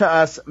next to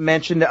us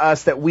mentioned to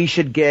us that we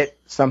should get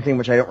something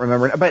which I don't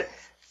remember, but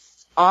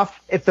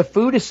if the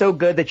food is so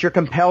good that you're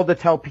compelled to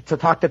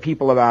talk to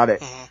people about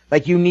it,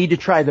 you need to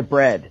try the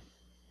bread.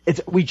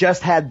 We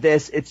just had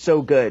this, it's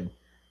so good.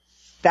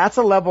 That's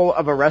a level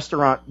of a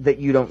restaurant that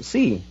you don't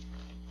see.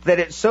 That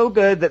it's so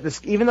good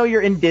that even though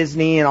you're in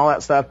Disney and all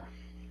that stuff,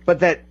 but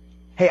that,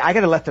 hey, I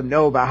gotta let them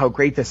know about how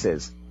great this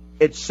is.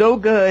 It's so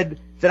good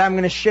that I'm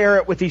gonna share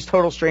it with these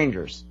total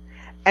strangers.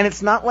 And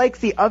it's not like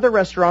the other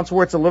restaurants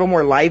where it's a little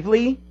more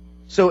lively,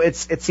 so it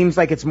seems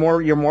like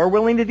you're more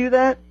willing to do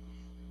that.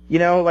 You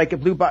know, like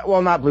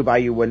not Blue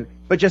Bayou wouldn't,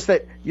 but just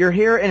that you're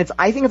here and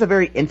I think it's a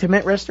very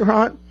intimate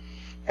restaurant.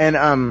 And,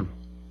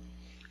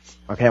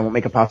 okay, I won't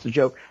make a pasta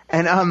joke.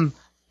 And,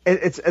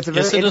 it's a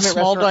very Is it a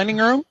small restaurant. dining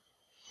room?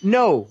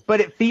 No,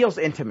 but it feels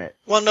intimate.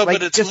 Well, no,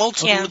 but it's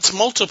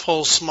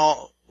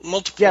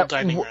multiple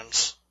dining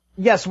rooms.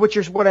 Yes,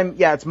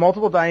 it's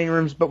multiple dining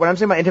rooms, but what I'm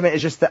saying by intimate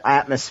is just the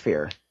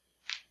atmosphere.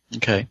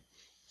 Okay.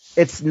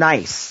 It's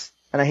nice.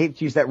 And I hate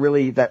to use that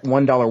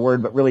 $1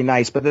 word, but really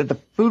nice. But the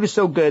food is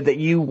so good that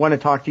you want to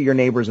talk to your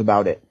neighbors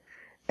about it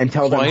and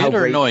tell them how great.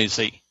 Quiet or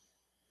noisy?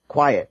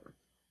 Quiet.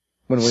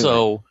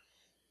 So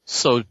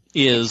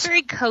it's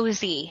very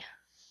cozy.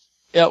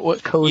 Yeah,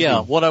 cozy.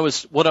 Yeah, what I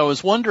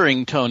was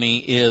wondering,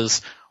 Tony,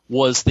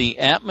 was the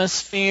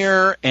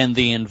atmosphere and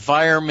the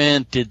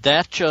environment, did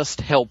that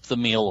just help the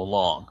meal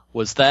along?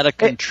 Was that a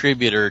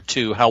contributor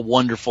to how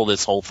wonderful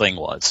this whole thing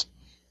was?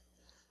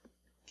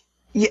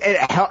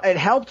 Yeah, it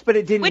helped, but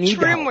it didn't need to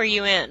help. Which room were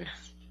you in?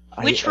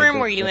 Which room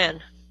were you in?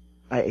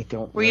 I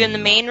don't. Were you in the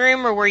main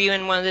room, or were you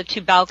in one of the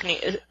two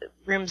balcony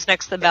rooms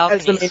next to the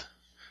balconies? As the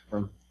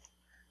main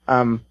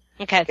room.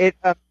 Okay.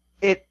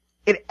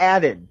 It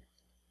added.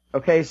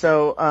 Okay,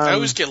 so I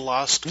always get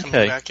lost coming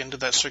back into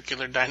that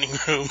circular dining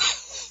room.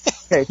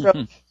 Okay,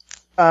 so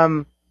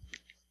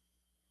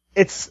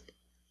it's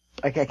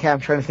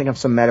I'm trying to think of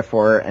some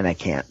metaphor and I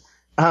can't.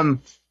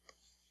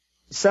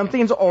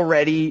 Something's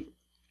already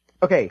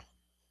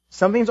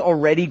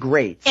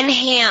great.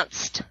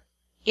 Enhanced.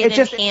 It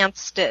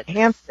enhanced it.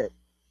 Enhanced it.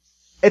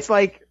 It's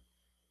like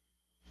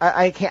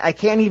I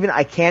can't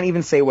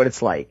even say what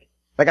it's like.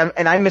 I'm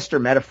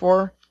Mr.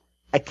 Metaphor.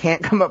 I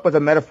can't come up with a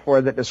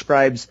metaphor that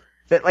describes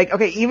that,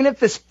 even if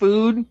this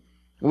food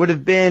would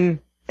have been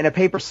in a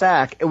paper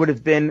sack, it would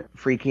have been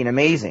freaking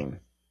amazing.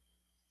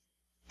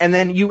 And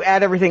then you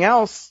add everything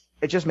else,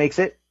 it just makes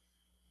it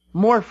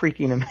more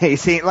freaking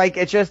amazing.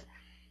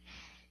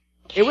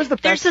 It was the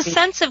best.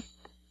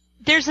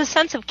 There's a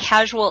sense of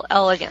casual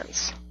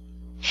elegance.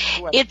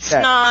 It's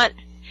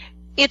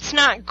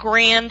not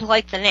grand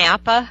like the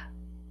Napa.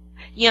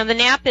 The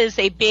Napa is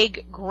a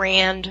big,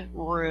 grand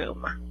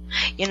room.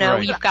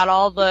 Right. You've got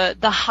all the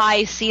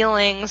high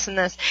ceilings and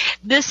this.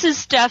 This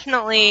is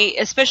definitely,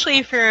 especially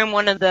if you're in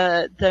one of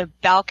the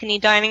balcony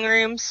dining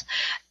rooms,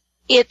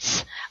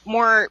 it's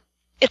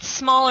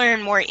smaller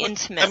and more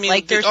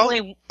intimate. There's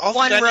only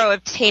one row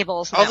of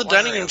tables. All the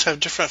dining rooms have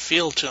different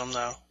feel to them,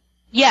 though.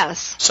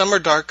 Yes. Some are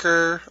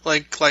darker,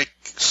 like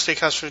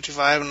Steakhouse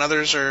 55, and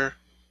others are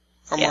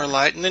more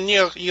light. And then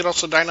you can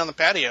also dine on the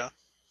patio.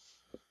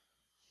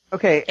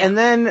 Okay, and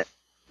then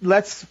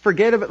let's not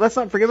forget about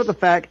the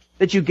fact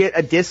that you get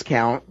a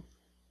discount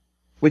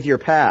with your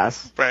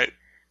pass. Right.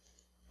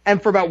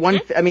 And for about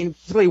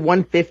basically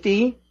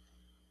 $150.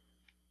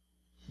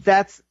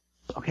 That's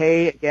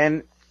okay.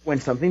 Again, when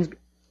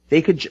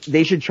they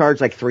should charge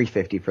like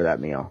 $350 for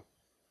that meal.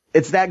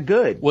 It's that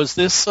good. Was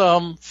this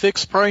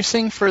fixed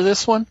pricing for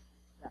this one?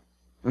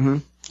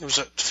 Mm-hmm. Was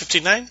it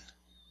 $59?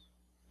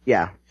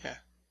 Yeah. Yeah.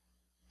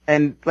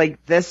 And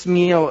this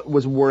meal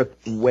was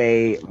worth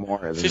way more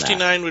than that.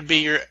 $59 would be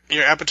your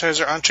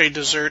appetizer, entree,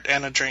 dessert,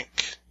 and a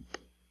drink.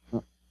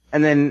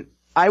 And then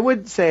I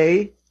would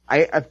say,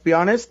 I'll be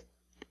honest,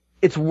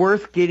 it's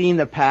worth getting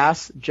the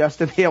pass just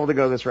to be able to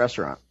go to this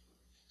restaurant.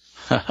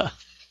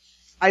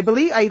 I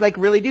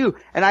really do.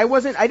 And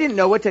I didn't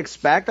know what to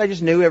expect. I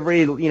just knew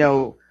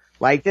everybody,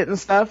 liked it and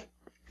stuff.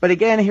 But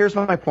again, here's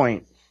my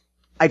point.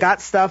 I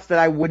got stuff that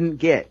I wouldn't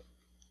get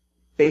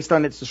based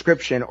on its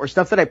description, or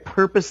stuff that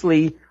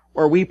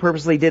we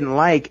purposely didn't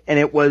like, and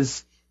it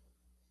was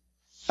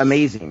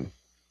amazing.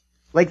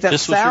 Like that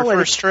this salad. Was your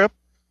first trip?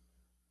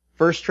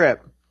 First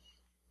trip.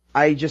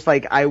 I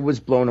was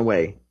blown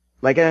away.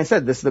 Like I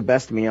said, this is the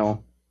best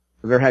meal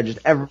I've ever had, just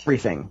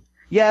everything.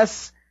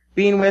 Yes,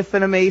 being with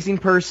an amazing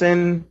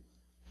person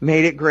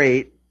made it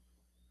great,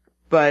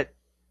 but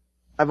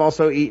I've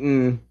also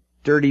eaten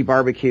dirty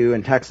barbecue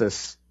in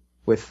Texas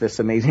with this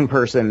amazing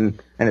person,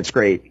 and it's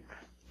great.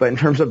 But in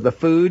terms of the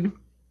food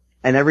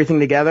and everything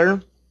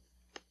together,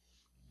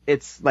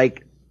 it's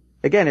the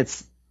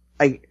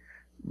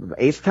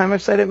 8th time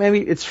I've said it maybe,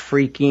 it's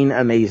freaking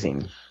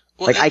amazing.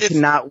 Well, I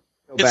cannot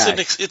go back.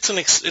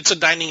 It's a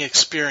dining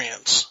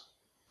experience.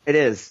 It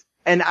is.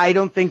 And I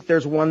don't think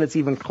there's one that's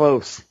even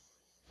close.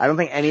 I don't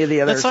think any of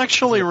the others. That's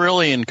actually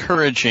really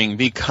encouraging,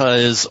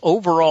 because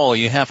overall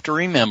you have to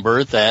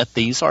remember that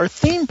these are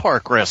theme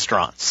park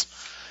restaurants.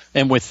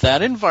 And with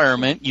that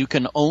environment, you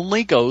can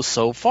only go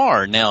so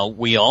far. Now,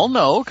 we all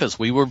know, because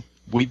we've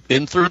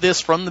been through this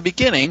from the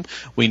beginning,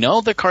 we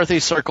know that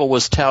Carthay Circle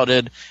was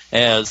touted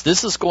as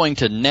this is going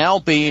to now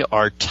be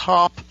our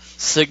top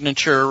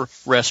signature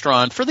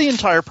restaurant for the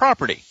entire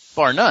property,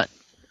 bar none.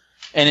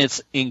 And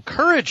it's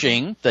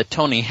encouraging that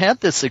Tony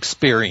had this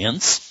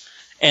experience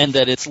and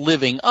that it's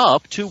living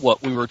up to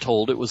what we were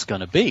told it was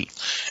going to be.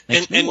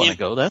 Makes me want to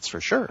go, that's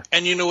for sure.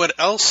 And you know what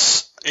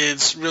else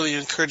is really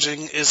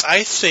encouraging is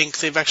I think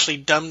they've actually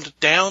dumbed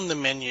down the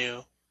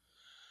menu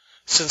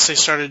since they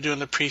started doing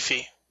the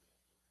pre-fee.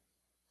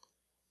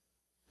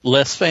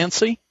 Less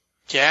fancy?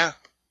 Yeah.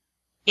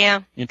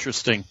 Yeah.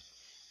 Interesting.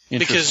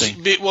 Because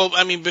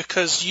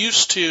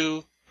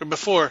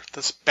before,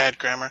 that's bad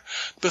grammar,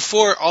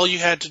 before all you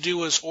had to do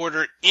was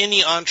order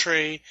any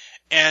entree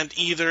and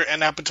either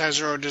an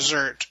appetizer or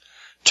dessert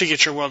to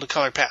get your World of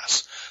Color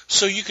pass.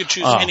 So you could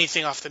choose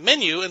anything off the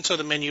menu, and so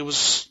the menu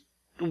was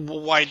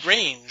wide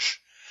range.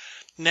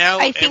 Now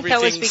I think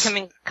that was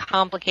becoming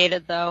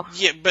complicated, though.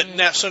 Yeah, but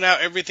now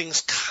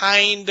everything's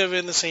kind of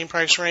in the same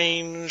price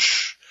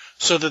range,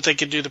 so that they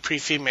could do the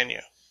pre-fee menu.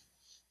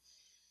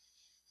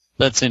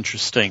 That's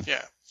interesting.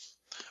 Yeah.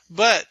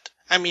 But,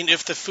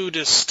 if the food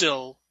is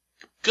still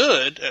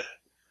good,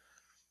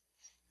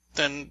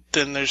 then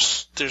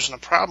there's no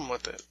problem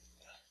with it.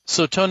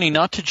 So, Tony,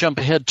 not to jump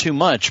ahead too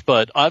much,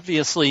 but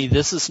obviously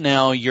this is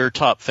now your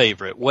top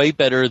favorite. Way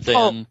better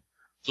than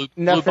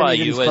Blue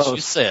Bayou, as you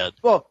said.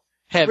 Well,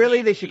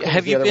 they should.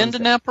 Have you been to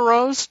Napa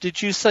Rose?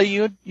 Did you say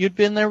you'd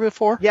been there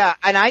before? Yeah,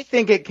 and I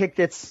think it kicked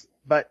its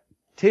butt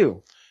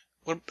too.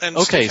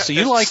 Okay, so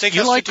you like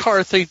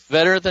Carthay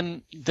better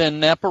than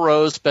Napa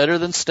Rose, better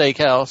than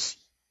Steakhouse.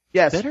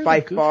 Yes,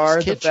 by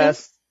far the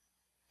best.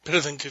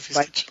 Better than Goofy's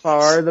by Kitchen.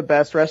 Far the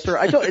best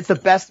restaurant. It's the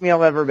best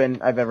meal I've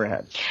ever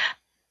had.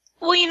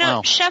 Well,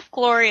 Wow. Chef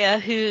Gloria,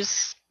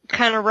 who's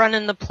kind of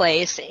running the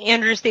place,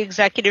 Andrew's the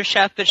executive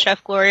chef, but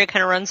Chef Gloria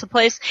kind of runs the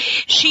place.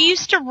 She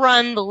used to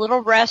run the little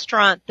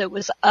restaurant that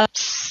was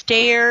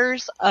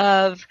upstairs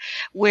of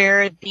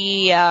where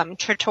the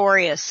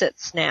Trattoria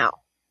sits now.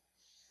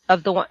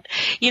 Of the one,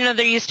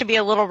 there used to be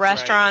a little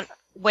restaurant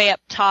way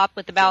up top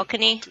with the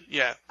balcony.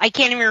 Yeah. I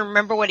can't even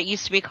remember what it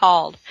used to be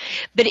called,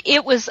 but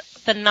it was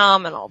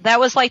phenomenal.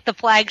 That was like the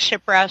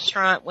flagship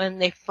restaurant when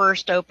they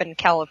first opened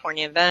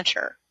California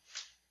Adventure.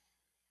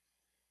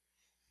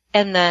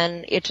 And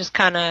then it just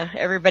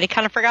everybody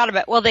kind of forgot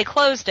about it. Well, they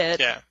closed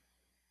it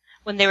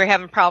when they were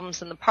having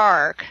problems in the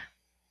park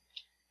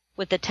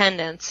with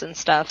attendance and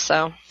stuff,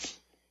 so.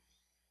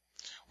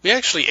 We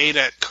actually ate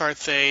at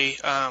Carthay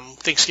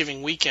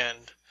Thanksgiving weekend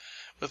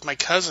with my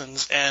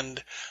cousins,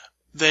 and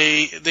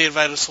they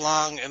invited us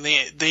along, and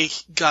they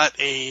got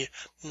a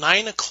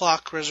 9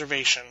 o'clock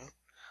reservation,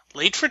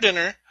 late for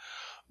dinner,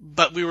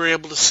 but we were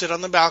able to sit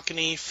on the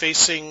balcony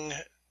facing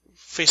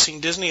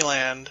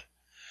Disneyland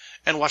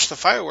and watch the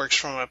fireworks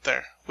from up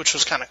there, which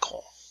was kind of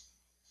cool.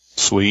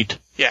 Sweet.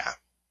 Yeah.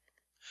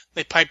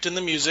 They piped in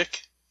the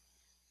music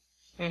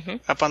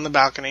up on the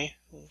balcony,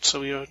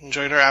 so we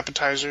enjoyed our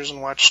appetizers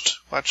and watched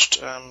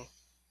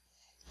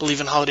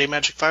Believe in Holiday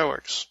Magic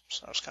fireworks.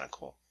 So that was kind of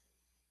cool.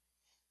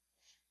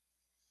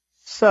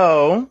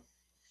 So,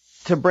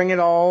 to bring it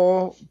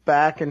all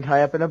back and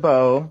tie up in a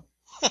bow,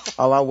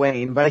 a la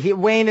Wayne, but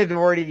Wayne had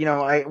already,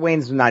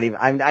 Wayne's not even,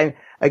 I'm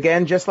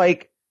again, just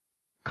like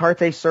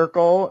Carthay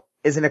Circle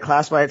is in a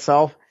class by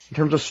itself, in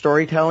terms of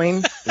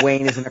storytelling,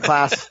 Wayne is in a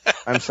class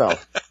by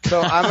himself.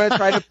 So I'm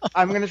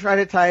gonna try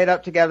to tie it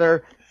up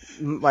together,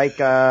 like,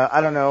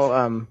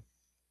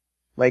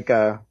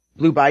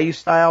 Blue Bayou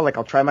style, like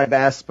I'll try my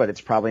best, but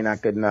it's probably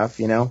not good enough,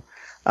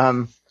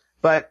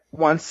 but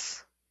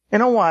once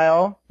in a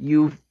while,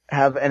 you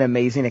have an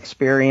amazing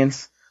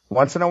experience.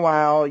 Once in a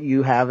while,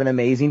 you have an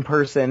amazing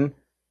person.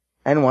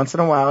 And once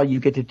in a while, you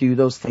get to do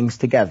those things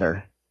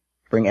together.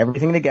 Bring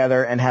everything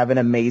together and have an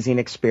amazing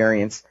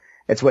experience.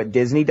 It's what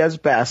Disney does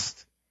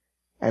best.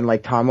 And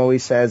like Tom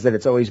always says, that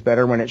it's always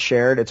better when it's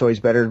shared. It's always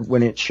better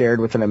when it's shared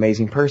with an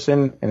amazing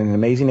person and an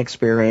amazing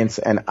experience.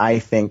 And I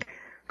think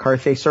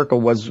Carthay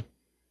Circle I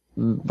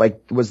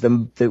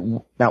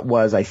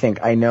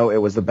know it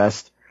was the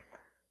best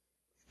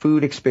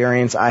food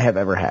experience I have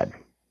ever had.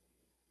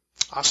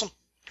 Awesome.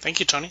 Thank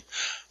you, Tony.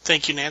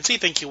 Thank you, Nancy.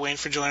 Thank you, Wayne,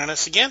 for joining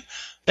us again.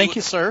 Thank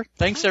you, sir.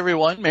 Thanks,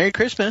 everyone. Merry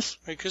Christmas.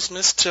 Merry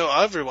Christmas to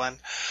everyone.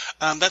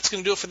 That's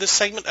going to do it for this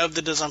segment of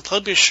the Dis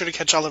Unplugged. Be sure to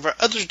catch all of our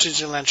other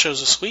Disneyland shows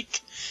this week.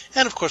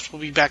 And, of course,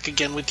 we'll be back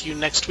again with you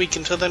next week.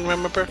 Until then,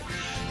 remember,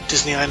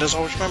 Disneyland is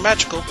always more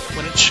magical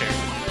when it's shared.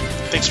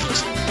 Thanks for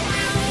listening.